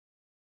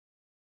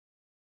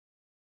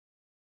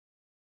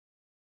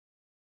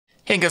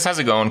Hey guys, how's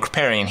it going?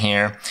 Kripparrian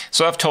here.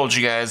 So I've told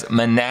you guys,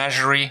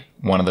 Menagerie,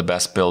 one of the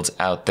best builds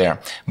out there.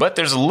 But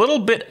there's a little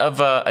bit of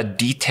a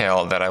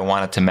detail that I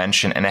wanted to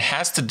mention, and it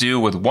has to do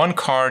with one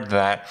card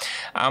that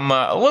I'm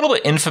a little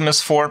bit infamous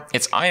for.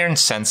 It's Iron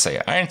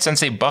Sensei. Iron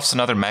Sensei buffs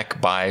another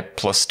mech by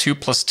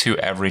 +2/+2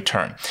 every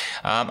turn.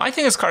 I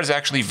think this card is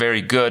actually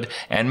very good,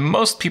 and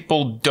most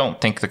people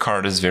don't think the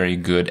card is very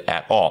good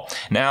at all.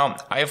 Now,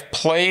 I've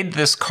played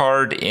this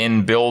card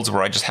in builds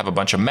where I just have a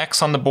bunch of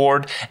mechs on the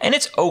board, and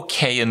it's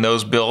okay in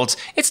those builds.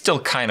 It's still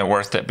kind of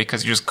worth it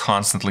because you're just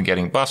constantly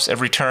getting buffs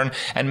every turn.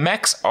 And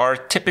mechs are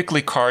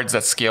typically cards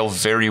that scale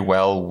very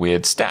well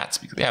with stats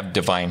because they have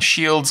divine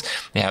shields,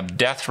 they have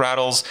death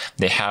rattles,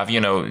 they have,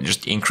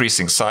 just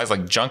increasing size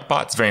like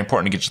Junkbot. It's very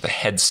important to get just a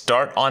head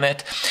start on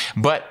it.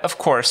 But of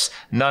course,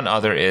 none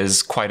other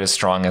is quite as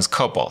strong as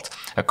Cobalt,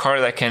 a card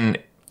that can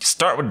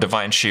start with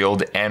Divine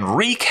Shield and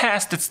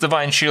recast its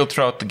Divine Shield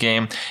throughout the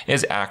game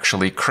is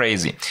actually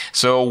crazy.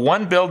 So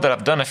one build that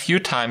I've done a few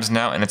times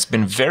now, and it's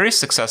been very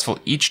successful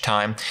each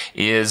time,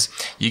 is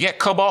you get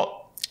Cobalt,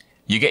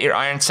 you get your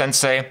Iron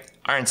Sensei.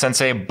 Iron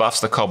Sensei buffs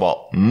the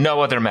Cobalt,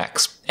 no other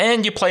mechs.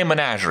 And you play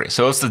Menagerie,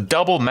 so it's the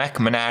double mech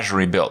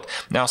Menagerie build.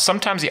 Now,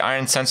 sometimes the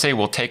Iron Sensei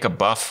will take a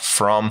buff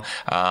from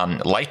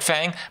Light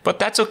Fang, but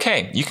that's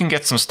okay. You can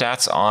get some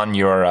stats on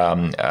your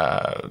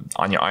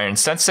Iron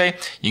Sensei.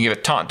 You give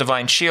it Taunt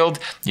Divine Shield,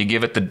 you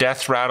give it the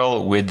Death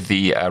Rattle with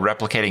the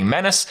Replicating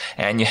Menace,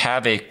 and you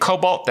have a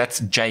Cobalt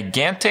that's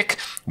gigantic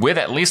with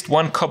at least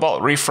one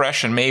Cobalt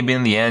refresh, and maybe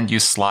in the end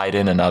you slide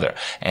in another.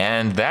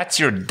 And that's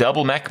your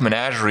double mech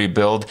Menagerie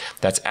build.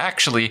 That's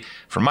actually,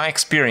 from my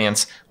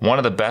experience, one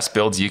of the best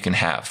builds you can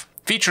have,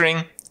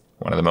 featuring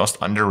one of the most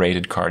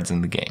underrated cards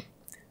in the game.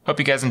 Hope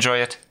you guys enjoy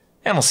it,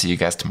 and we'll see you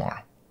guys tomorrow.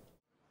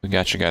 We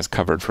got you guys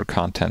covered for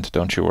content,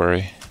 don't you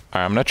worry.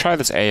 Alright, I'm gonna try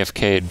this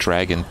AFK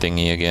dragon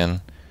thingy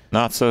again.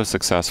 Not so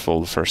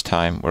successful the first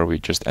time, where we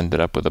just ended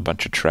up with a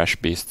bunch of trash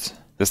beasts.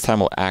 This time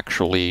we'll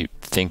actually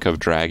think of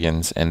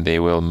dragons, and they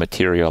will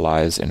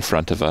materialize in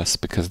front of us,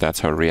 because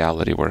that's how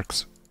reality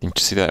works. Didn't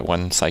you see that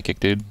one psychic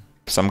dude?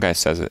 Some guy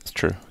says it's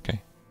true,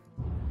 okay.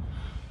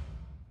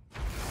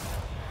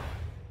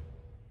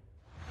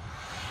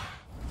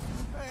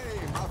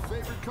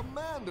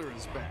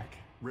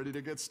 Ready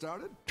to get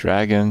started?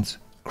 Dragons,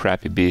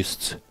 crappy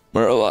beasts,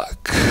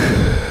 Murloc.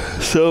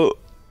 So,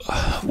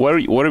 what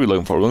are we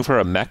looking for? We're looking for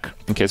a mech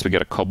in case we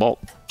get a Cobalt,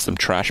 some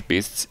trash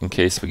beasts in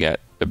case we get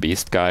a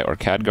beast guy or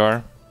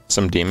Khadgar,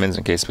 some demons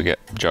in case we get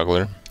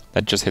Juggler.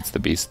 That just hits the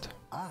beast.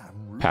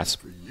 Pass.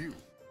 For you.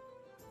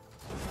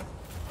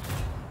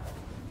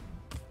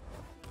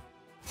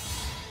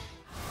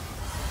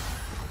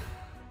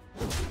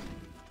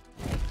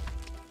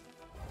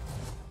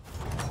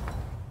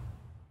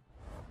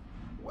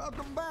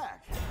 Welcome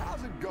back.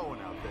 How's it going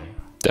out there?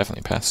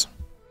 Definitely pass.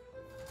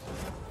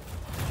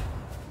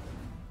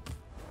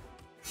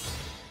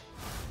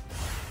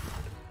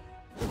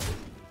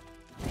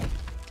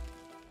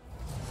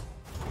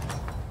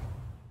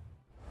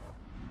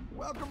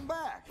 Welcome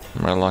back.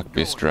 Murloc,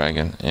 beast,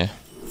 dragon, yeah.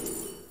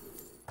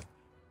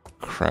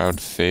 Crowd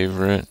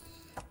favorite.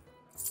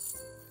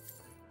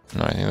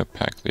 No, I think the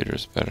pack leader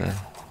is better.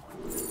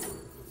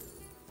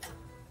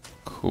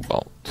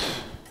 Cobalt.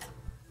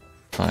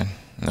 Fine.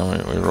 No,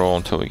 we roll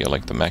until we get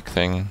like the mech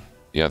thing.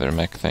 The other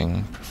mech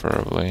thing,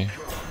 preferably.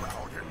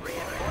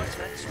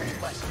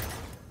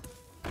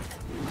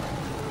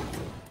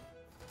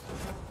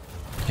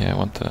 Yeah, I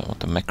want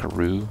the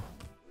mecharoo.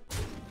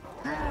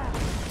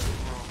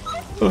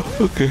 Oh,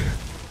 okay.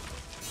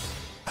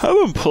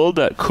 Haven't pulled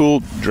that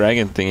cool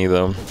dragon thingy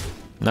though.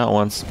 Not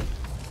once.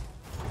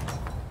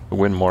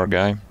 Win more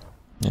guy.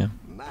 Yeah.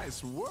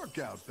 Nice work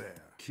out there.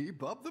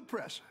 Keep up the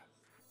pressure.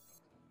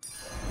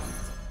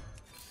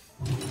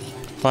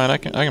 Fine, I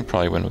can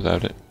probably win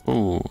without it.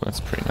 Ooh,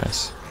 that's pretty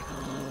nice.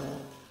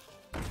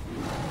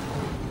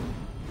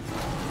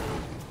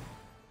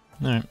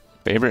 Alright.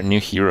 Favorite new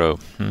hero?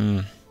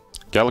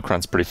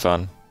 Galakrond's pretty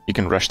fun. You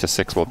can rush to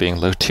 6 while being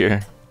low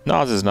tier.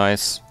 Nas is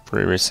nice.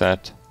 Free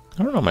reset.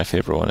 I don't know what my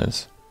favorite one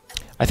is.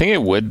 I think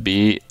it would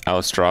be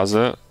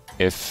Alistraza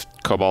if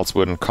Cobalts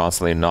wouldn't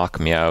constantly knock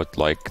me out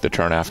like the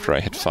turn after I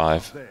hit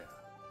 5.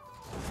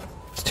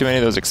 It's too many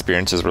of those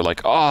experiences where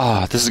like,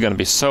 oh, this is gonna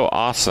be so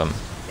awesome.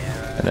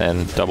 And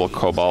then double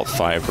Cobalt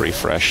 5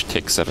 refresh,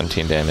 take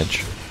 17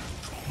 damage.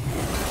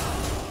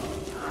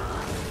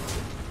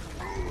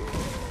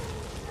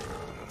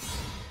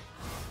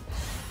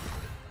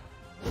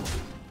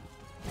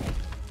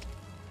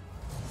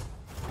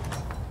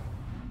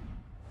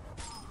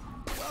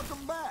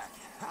 Welcome back.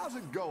 How's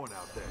it going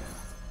out there?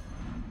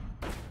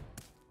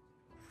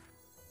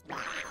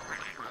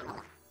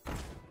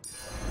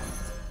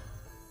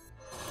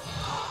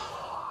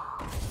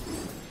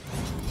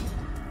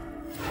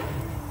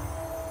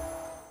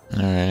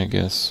 Alright, I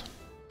guess.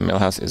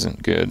 Millhouse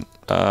isn't good.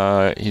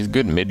 He's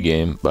good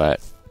mid-game, but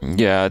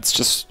yeah, it's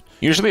just...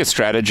 Usually a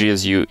strategy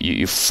is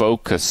you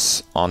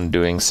focus on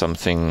doing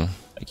something,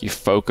 like you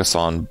focus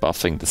on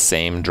buffing the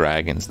same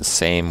dragons the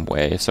same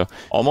way. So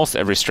almost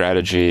every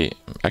strategy,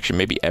 actually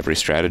maybe every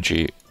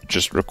strategy,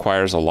 just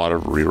requires a lot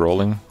of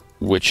rerolling,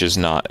 which is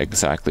not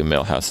exactly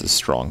Millhouse's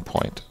strong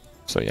point.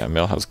 So yeah,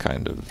 Millhouse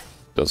kind of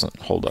doesn't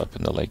hold up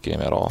in the late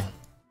game at all.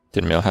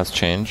 Did Millhouse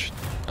change?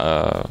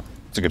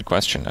 It's a good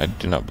question. I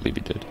do not believe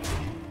he did.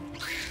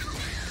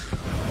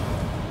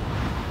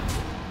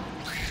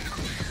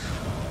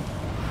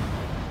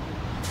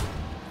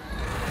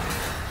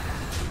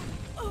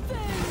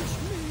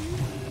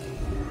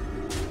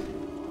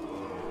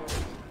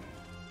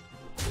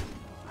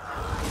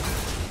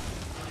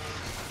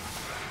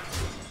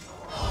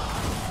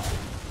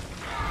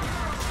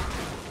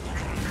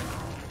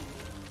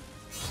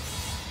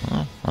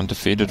 Well,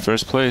 undefeated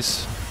first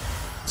place.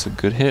 It's a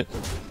good hit.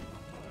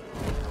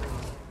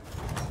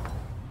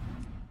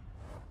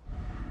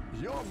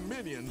 Your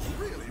minions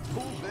really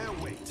pulled their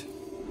weight.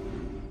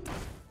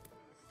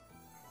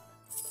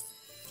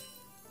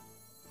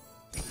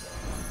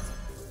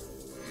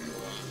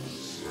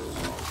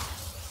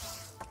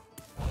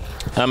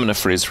 I'm gonna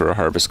freeze for a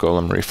Harvest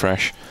Golem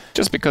refresh,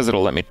 just because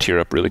it'll let me tier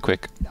up really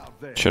quick.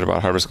 Should have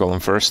bought Harvest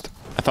Golem first.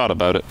 I thought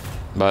about it,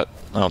 but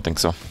I don't think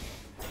so.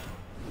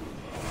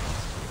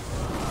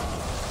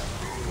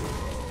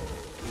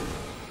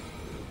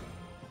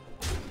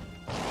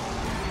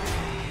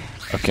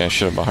 Okay, I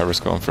should have bought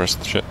Harvest Golem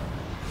first. Shit.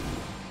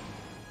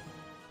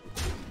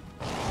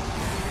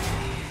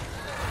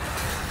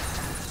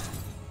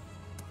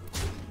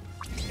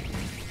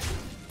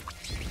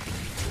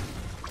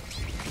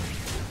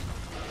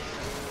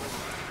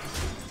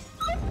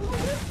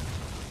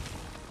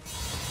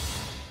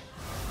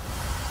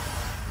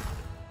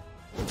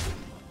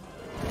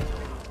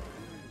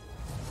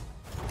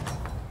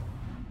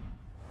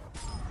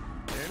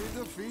 Any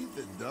defeat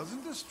that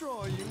doesn't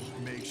destroy you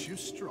makes you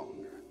stronger.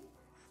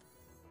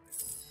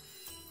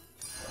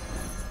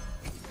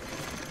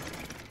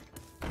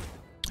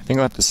 I think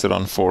I'll have to sit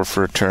on 4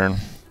 for a turn.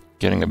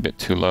 Getting a bit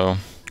too low.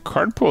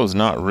 Card pool is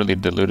not really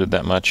diluted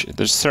that much.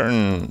 There's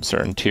certain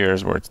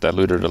tiers where it's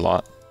diluted a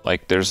lot.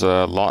 Like there's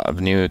a lot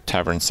of new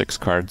Tavern 6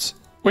 cards,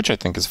 which I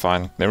think is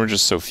fine. There were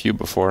just so few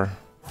before.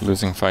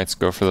 Losing fights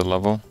go for the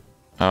level.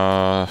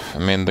 I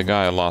mean, the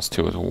guy I lost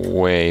to was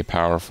way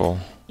powerful.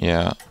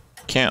 Yeah.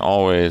 Can't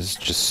always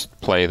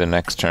just play the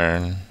next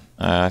turn.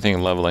 I think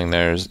leveling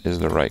there is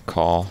the right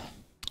call.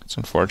 It's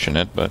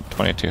unfortunate, but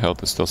 22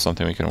 health is still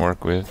something we can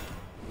work with.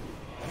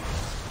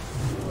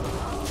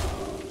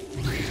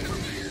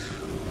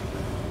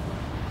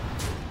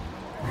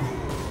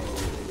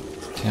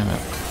 Damn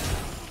it.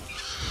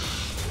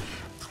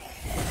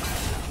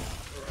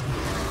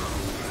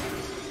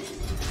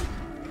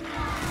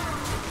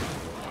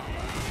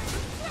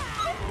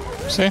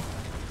 See?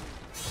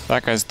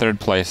 That guy's 3rd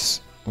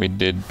place. We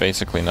did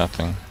basically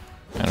nothing.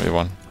 And we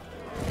won.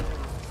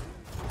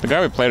 The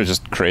guy we played was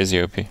just crazy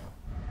OP.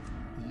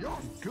 You're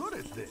good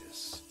at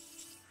this.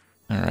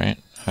 Alright,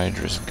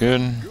 Hydra's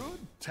good.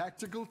 Good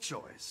tactical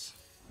choice.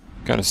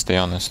 Gotta stay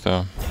on this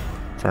though.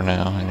 For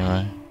now,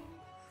 anyway.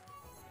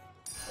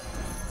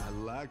 I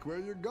like where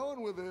you're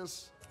going with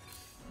this.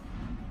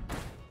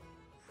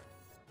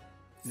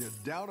 You're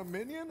down a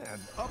minion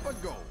and up a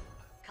goal.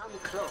 Come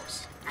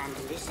close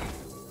and listen.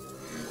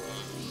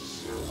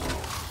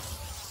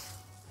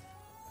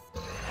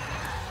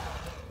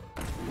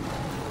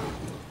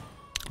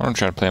 I want to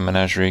try to play a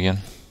Menagerie again.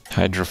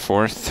 Hydra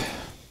 4th.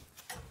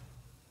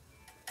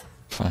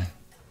 Fine.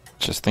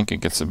 Just think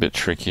it gets a bit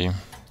tricky.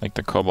 Like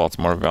the Cobalt's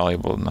more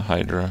valuable than the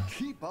Hydra.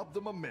 Keep up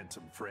the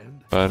momentum,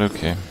 friend. But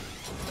okay.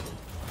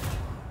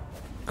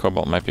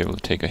 Cobalt might be able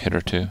to take a hit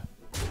or two.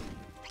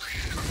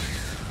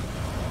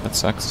 That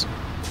sucks.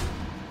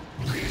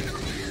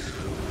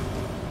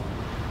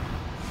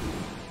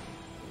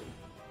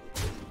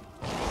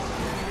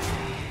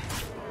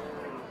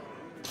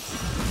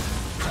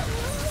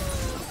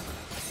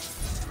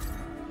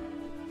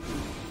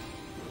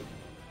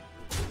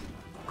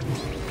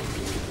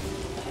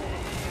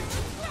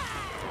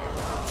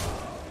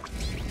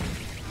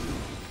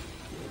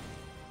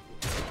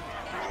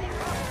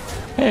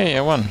 Hey,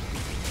 I won.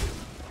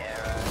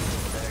 Error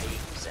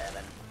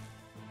 37.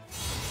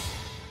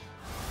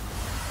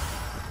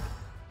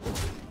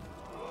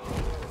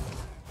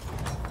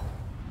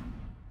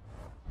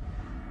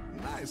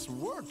 Nice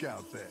work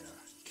out there.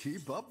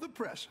 Keep up the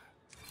pressure.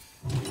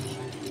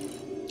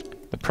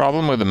 The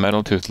problem with the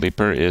Metal Tooth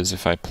Leaper is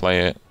if I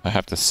play it, I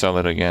have to sell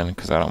it again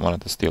because I don't want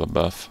it to steal a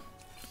buff.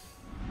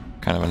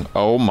 Kind of an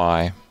oh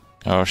my.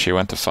 Oh, she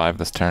went to 5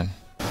 this turn.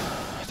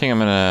 I think I'm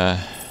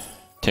gonna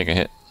take a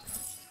hit.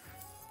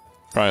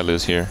 Probably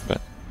lose here, but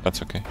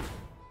that's okay.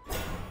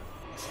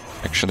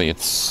 Actually,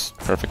 it's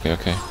perfectly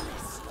okay.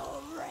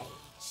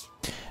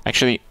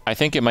 Actually, I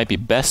think it might be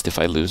best if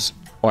I lose.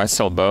 Oh, I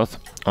sell both.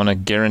 I want to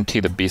guarantee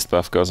the beast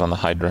buff goes on the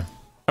Hydra.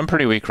 I'm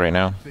pretty weak right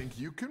now. Think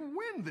you can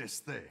win this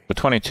thing. But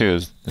 22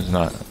 is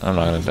not... I'm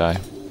not gonna die.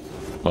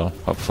 Well,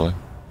 hopefully.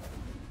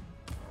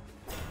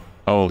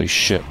 Holy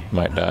shit,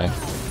 might die.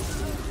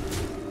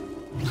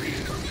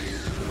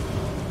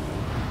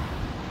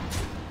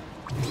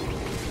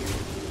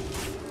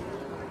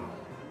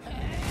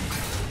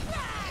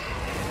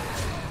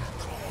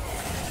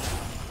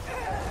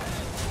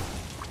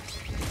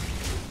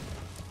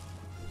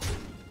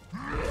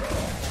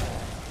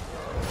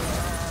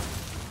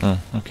 Oh,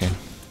 okay.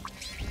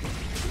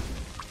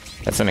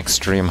 That's an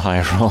extreme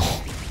high roll.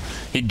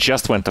 He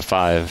just went to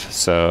 5,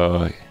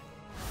 so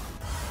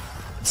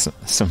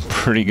some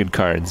pretty good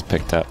cards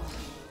picked up.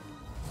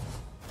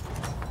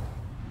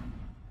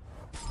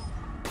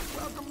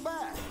 Welcome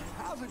back.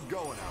 How's it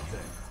going out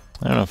there?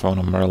 I don't know if I want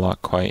a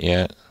Murloc quite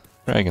yet.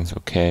 Dragon's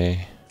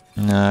okay.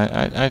 No,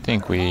 I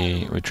think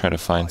we try to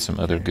find some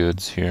other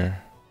goods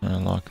here.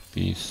 Murloc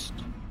Beast.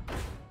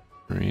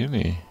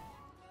 Really?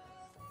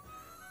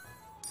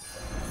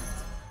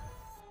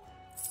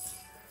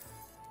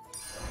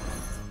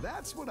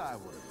 That's what I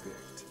would have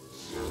picked.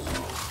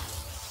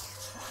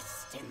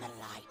 Trust in the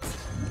light.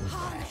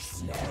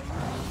 Harness your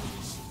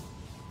rage.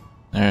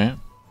 Alright.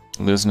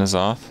 Losing is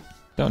off.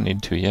 Don't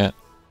need to yet.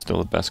 Still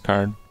the best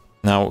card.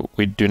 Now,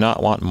 we do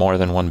not want more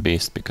than one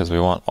beast because we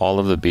want all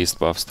of the beast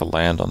buffs to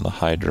land on the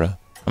Hydra.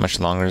 How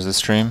much longer is this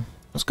stream?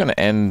 It's going to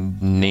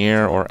end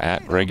near or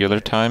at regular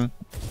time.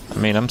 I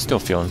mean, I'm still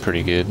feeling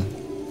pretty good.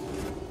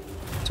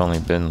 It's only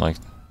been like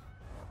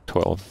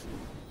 12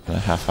 and a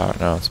half hours.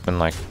 No, it's been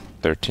like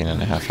 13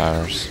 and a half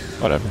hours.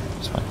 Whatever,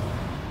 it's fine.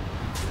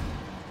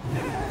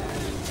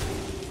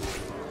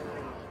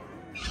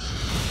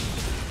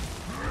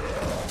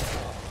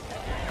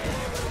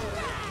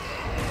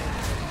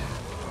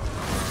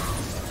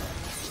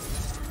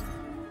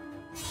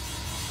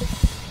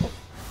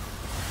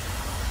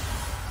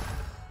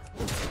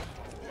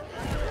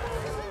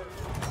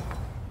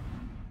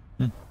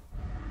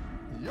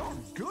 You're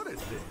good at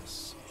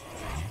this.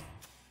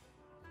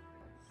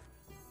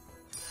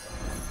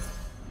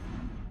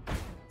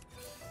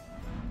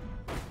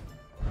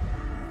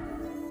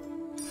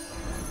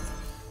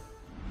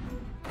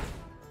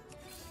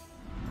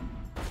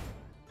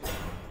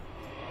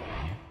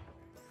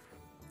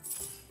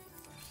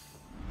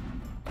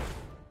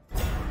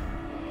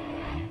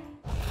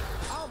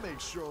 I'll make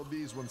sure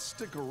these ones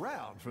stick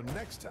around for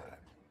next time.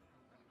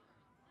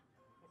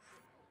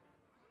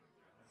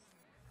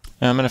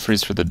 Yeah, I'm gonna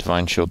freeze for the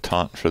Divine Shield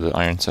taunt for the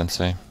Iron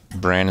Sensei.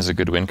 Bran is a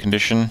good win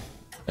condition.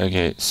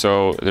 Okay,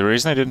 so the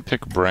reason I didn't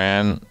pick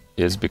Bran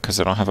is because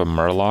I don't have a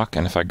Murloc,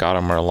 and if I got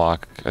a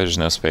Murloc, there's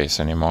no space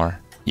anymore.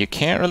 You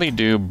can't really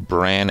do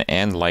Bran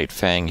and Light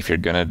Fang if you're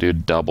gonna do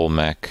double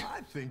mech.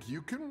 I think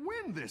you can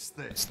win this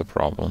thing. That's the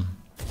problem.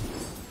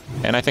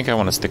 And I think I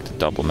want to stick to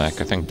double mech.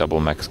 I think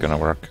double mech is gonna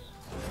work.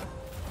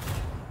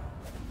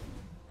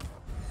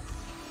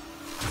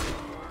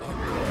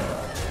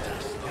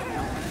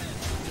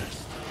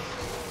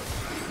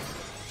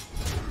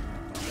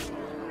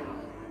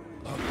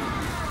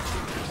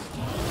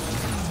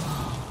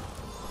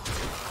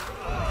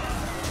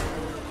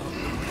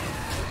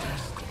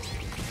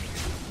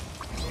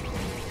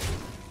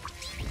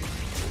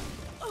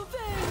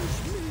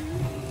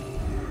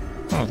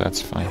 Oh,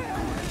 that's fine.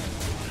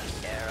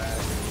 Error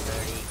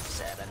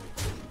 37.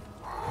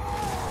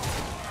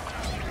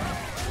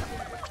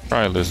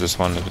 Probably lose this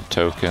one to the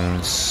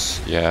tokens.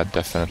 Yeah,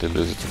 definitely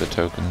lose it to the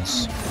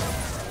tokens.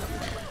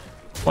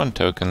 One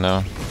token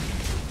though.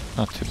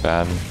 Not too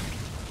bad.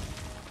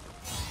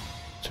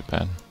 Too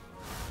bad.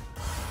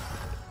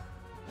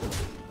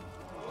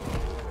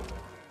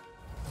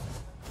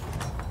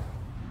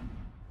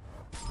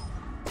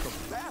 The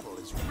battle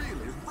is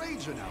really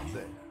raging out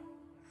there.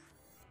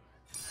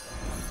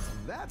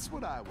 That's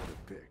what I would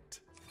have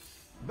picked.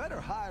 Better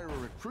hire a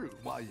recruit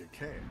while you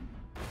can.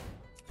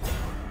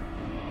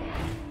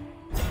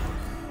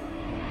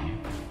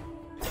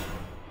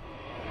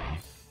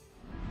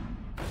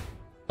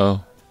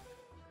 Oh.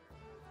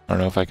 I don't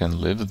know if I can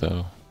live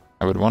though.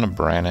 I would want to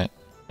Bran it.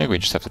 Maybe we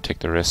just have to take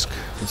the risk.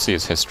 Let's see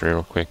his history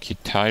real quick. He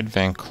tied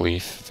Van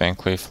Cleef. Van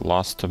Cleef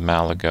lost to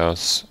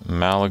Malagos.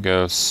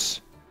 Malagos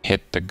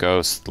hit the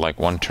ghost like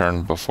one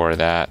turn before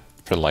that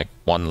for like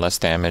 1 less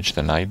damage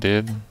than I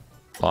did.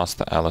 Lost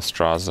to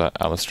Alistraza.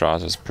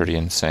 Alistraza's pretty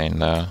insane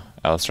though.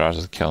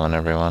 Alistraza's killing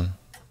everyone.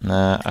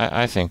 Nah,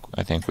 I think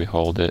we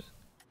hold it.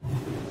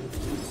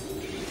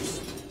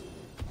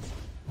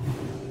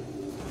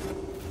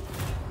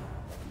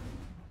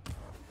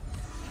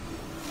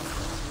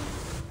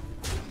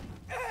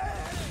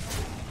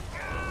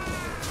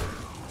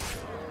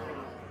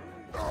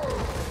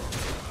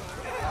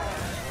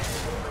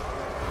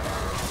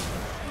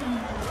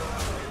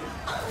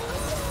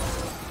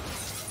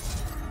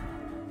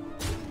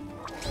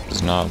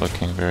 It's not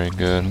looking very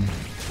good.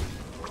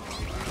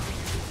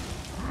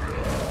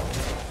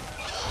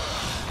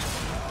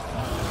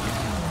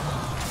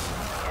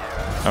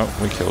 Oh,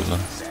 we killed him.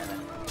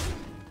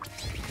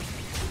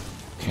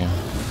 Okay.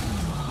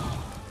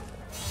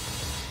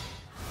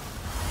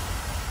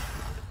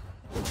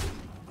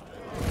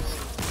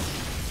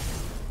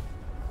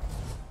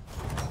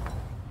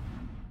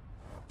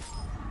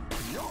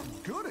 You're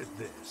good at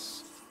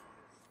this.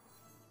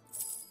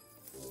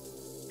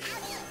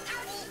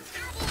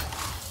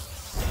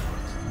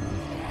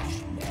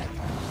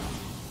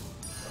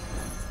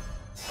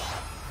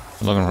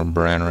 I'm looking for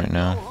Bran right Go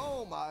now.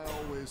 home, I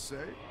always say.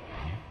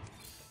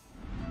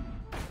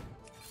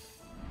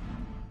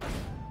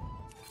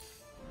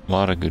 A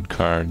lot of good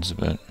cards,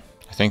 but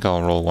I think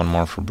I'll roll one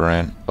more for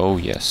Bran. Oh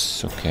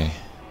yes, okay.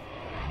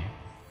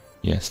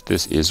 Yes,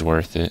 this is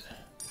worth it.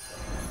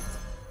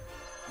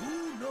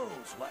 Who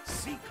knows what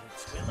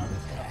secrets will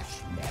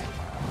unleash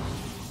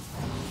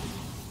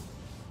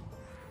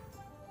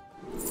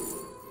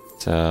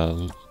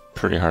now? It's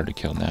pretty hard to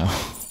kill now.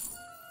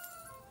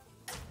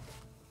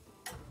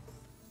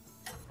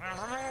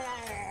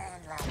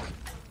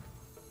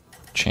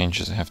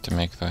 Changes I have to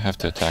make though. I have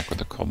to attack with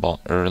the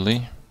Cobalt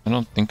early. I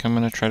don't think I'm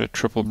gonna try to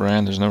triple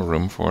brand, there's no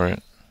room for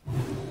it.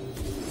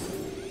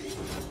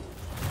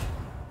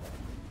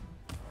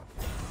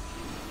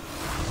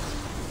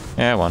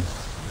 Yeah, I won.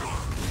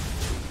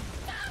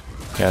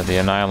 Yeah, the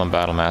Annihilum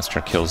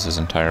Battlemaster kills his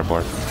entire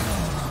board.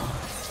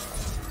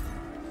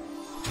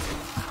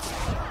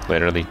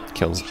 Literally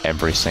kills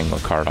every single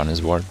card on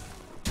his board.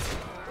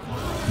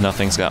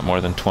 Nothing's got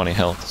more than 20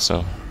 health,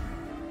 so...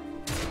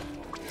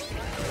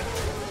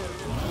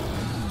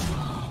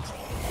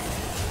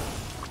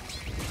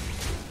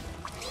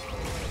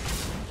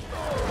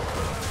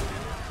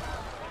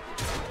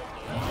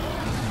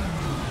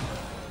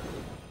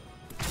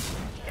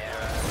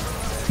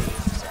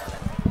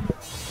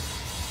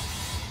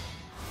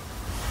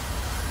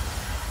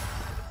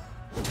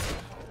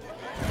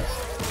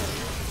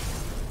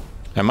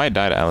 I might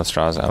die to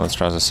Alistraza.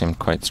 Alistraza seemed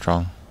quite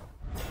strong.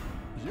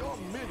 Your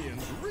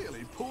minions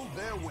really pulled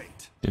their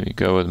weight. Do we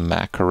go with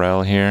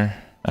Mackerel here?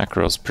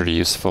 Mackerel's pretty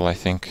useful, I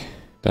think.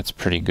 That's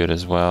pretty good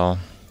as well.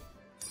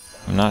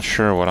 I'm not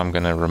sure what I'm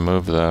gonna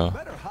remove though.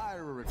 Better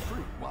hire a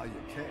recruit while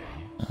you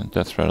can.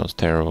 Death Rattle's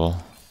terrible.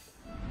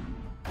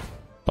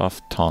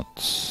 Buff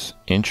Taunts.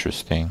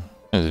 Interesting.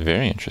 That is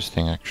very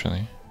interesting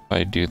actually. If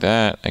I do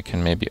that, I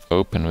can maybe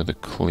open with a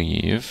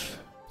Cleave.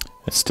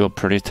 It's still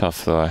pretty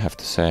tough though, I have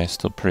to say.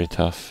 Still pretty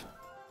tough.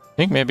 I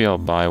think maybe I'll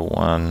buy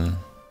one.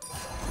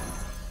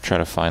 Try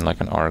to find like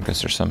an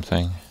Argus or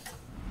something.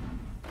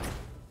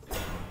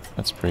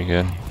 That's pretty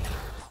good.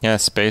 Yeah,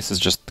 space is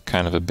just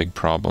kind of a big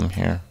problem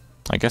here.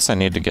 I guess I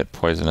need to get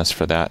Poisonous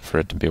for that, for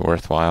it to be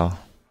worthwhile.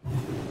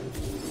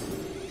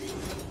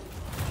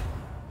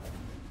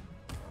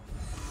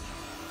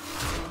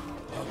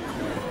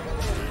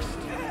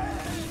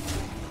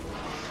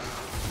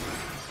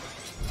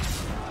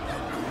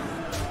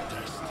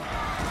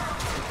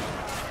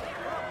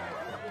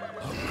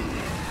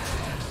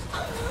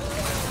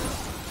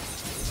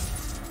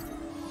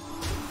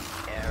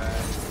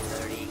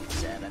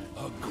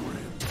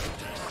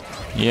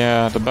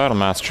 Yeah, the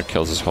Battlemaster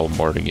kills his whole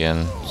board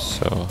again,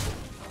 so...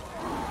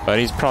 But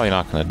he's probably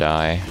not gonna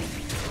die.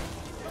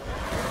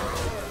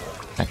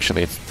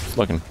 Actually, it's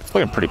looking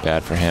pretty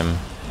bad for him.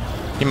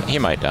 He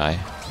might die.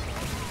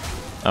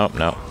 Oh,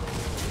 no.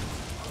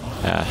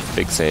 Ah,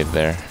 big save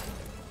there.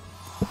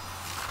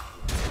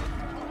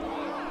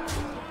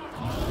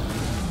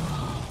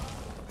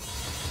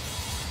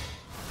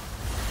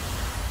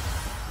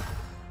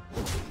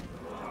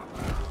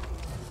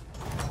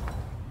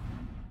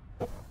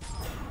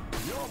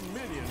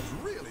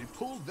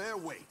 Their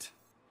weight.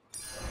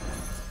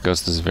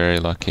 Ghost is very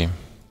lucky.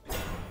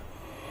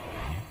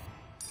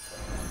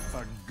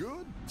 A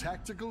good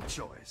tactical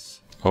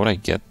choice. What would I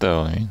get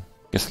though? I mean,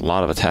 I guess a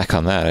lot of attack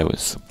on that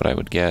was what I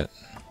would get.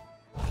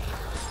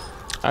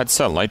 I'd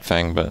sell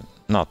Lightfang, but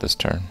not this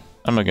turn.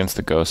 I'm against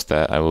the Ghost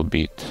that I will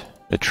beat.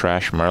 The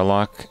Trash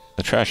Murloc.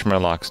 The Trash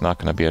Murloc's not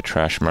going to be a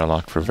Trash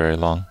Murloc for very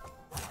long.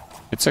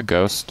 It's a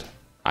Ghost.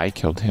 I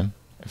killed him.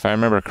 If I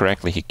remember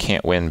correctly, he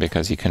can't win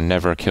because he can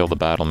never kill the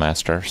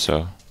Battlemaster,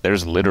 so...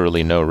 There's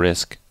literally no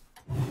risk.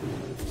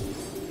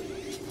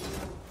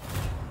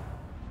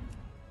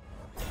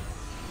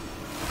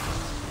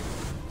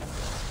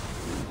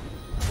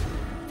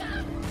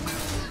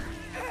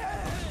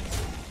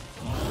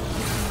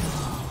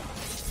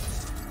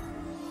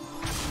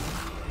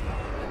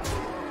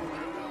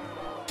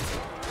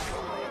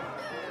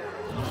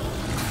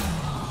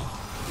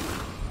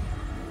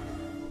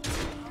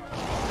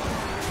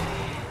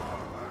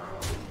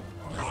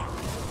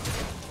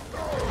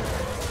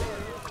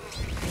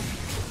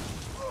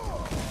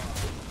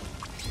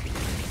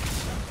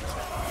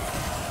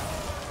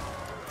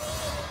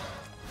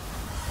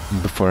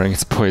 Before I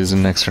get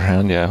poisoned next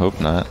round? Yeah, I hope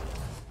not.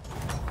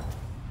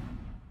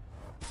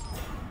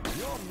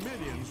 Your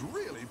minions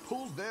really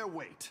pulled their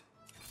weight.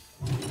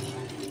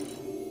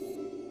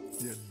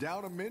 You're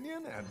down a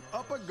minion and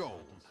up a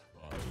gold.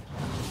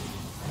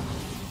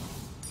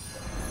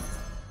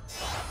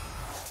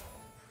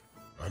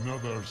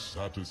 Another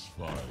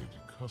satisfied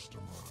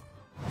customer.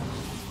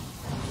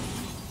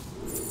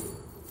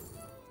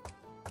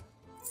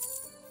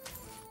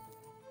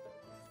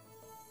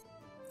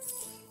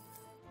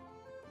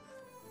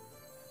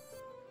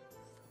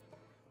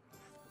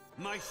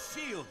 My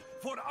shield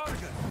for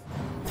Argus!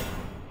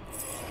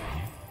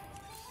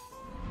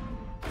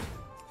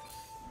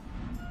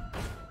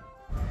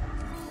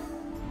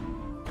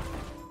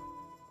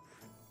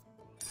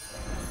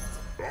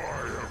 I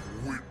have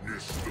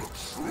witnessed the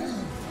true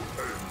end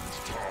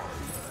time.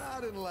 I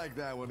didn't like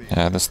that one either.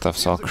 Yeah, this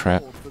stuff's all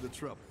crap. For the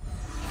trouble.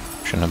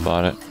 Shouldn't have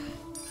bought it.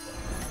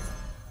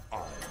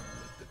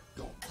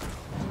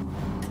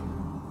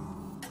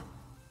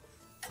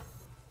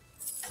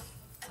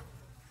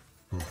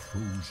 The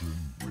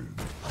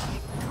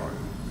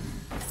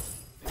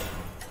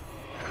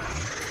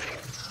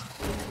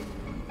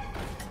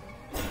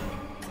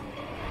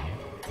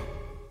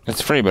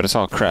It's free, but it's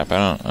all crap.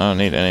 I don't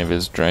need any of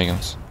his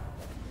dragons.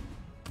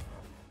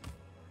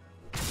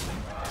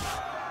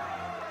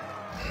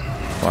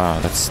 Wow,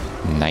 that's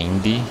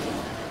 90.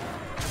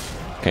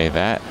 Okay,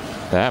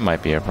 that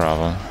might be a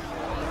problem.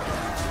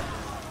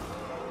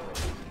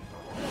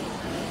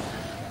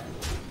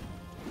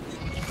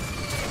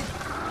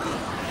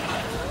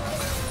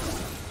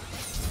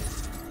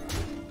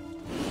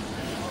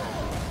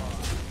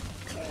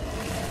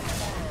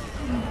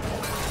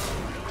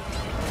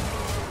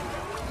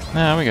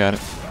 Nah, we got it.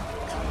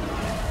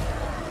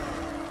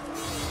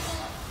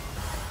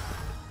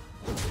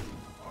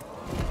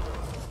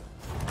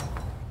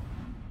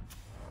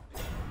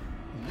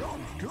 You're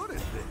good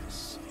at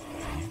this.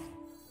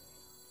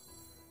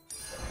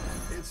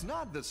 It's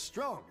not the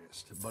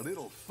strongest, but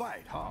it'll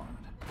fight hard.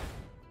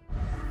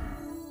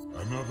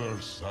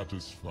 Another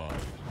satisfied.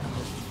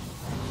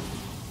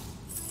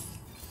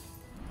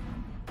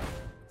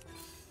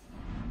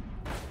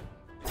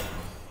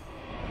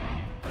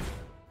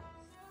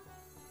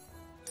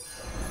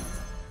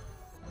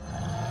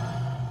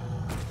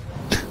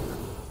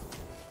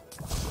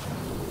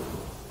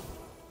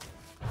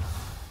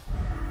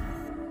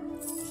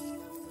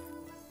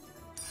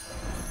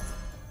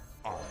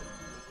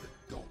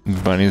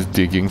 Bunny's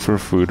digging for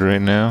food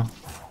right now.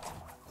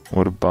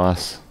 What a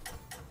boss.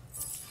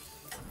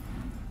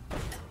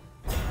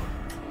 I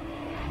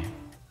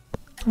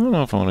don't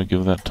know if I want to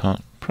give that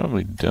taunt.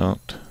 Probably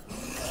don't.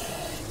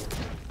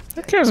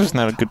 Who cares if it's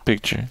not a good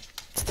picture?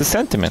 It's the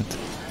sentiment.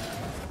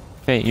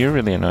 Hey, you're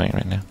really annoying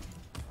right now.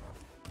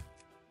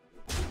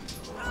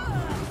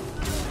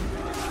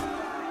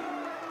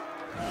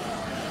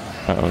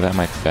 Uh-oh, that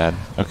might be bad.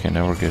 Okay,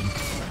 no, we're good.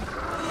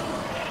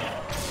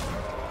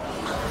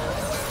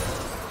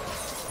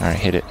 Alright,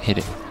 hit it, hit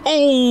it.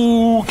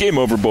 Oh, game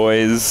over,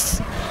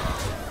 boys.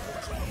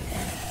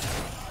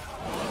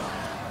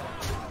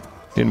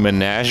 Dude,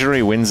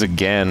 Menagerie wins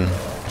again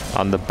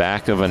on the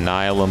back of a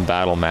Nihilum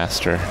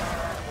Battlemaster.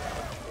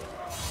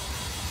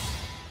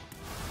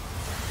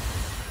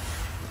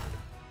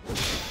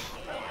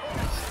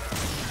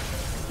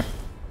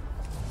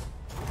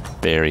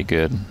 Very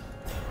good.